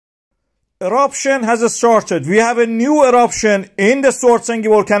Eruption has started. We have a new eruption in the Svartsengi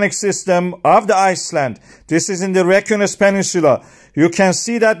volcanic system of the Iceland. This is in the Reykjanes Peninsula. You can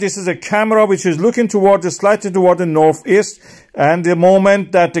see that this is a camera which is looking slightly toward the northeast. And the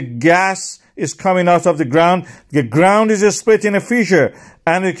moment that the gas is coming out of the ground is split in a fissure.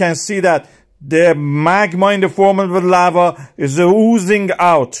 And you can see that the magma in the form of the lava is oozing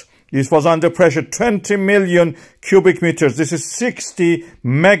out. It was under pressure, 20 million cubic meters. This is 60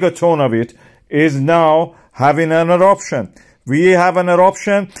 megaton of it is now having an eruption. We have an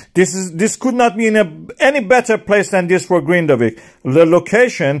eruption. This could not be in any better place than this for Grindavik. The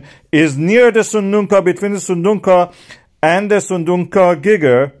location is near the Sundunka, between the Sundunka and the Sundunka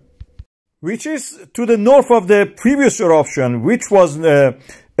Giger, which is to the north of the previous eruption, which was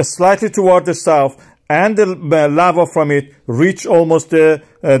slightly toward the south. And the lava from it reached almost the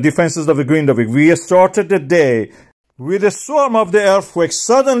defenses of the Grindavik. We started the day with a swarm of the earthquakes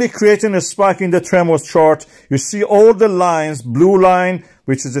suddenly creating a spike in the tremors chart. You see all the lines, blue line,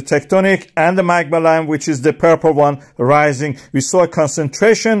 which is the tectonic, and the magma line, which is the purple one, rising. We saw a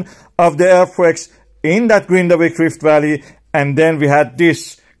concentration of the earthquakes in that Grindavik Rift Valley, and then we had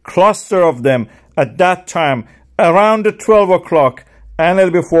this cluster of them at that time, around the 12 o'clock. And a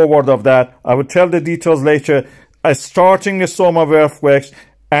little bit forward of that, I will tell the details later, starting the storm of earthquakes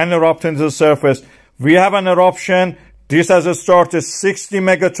and erupting to the surface. We have an eruption. This has started 60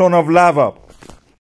 megaton of lava.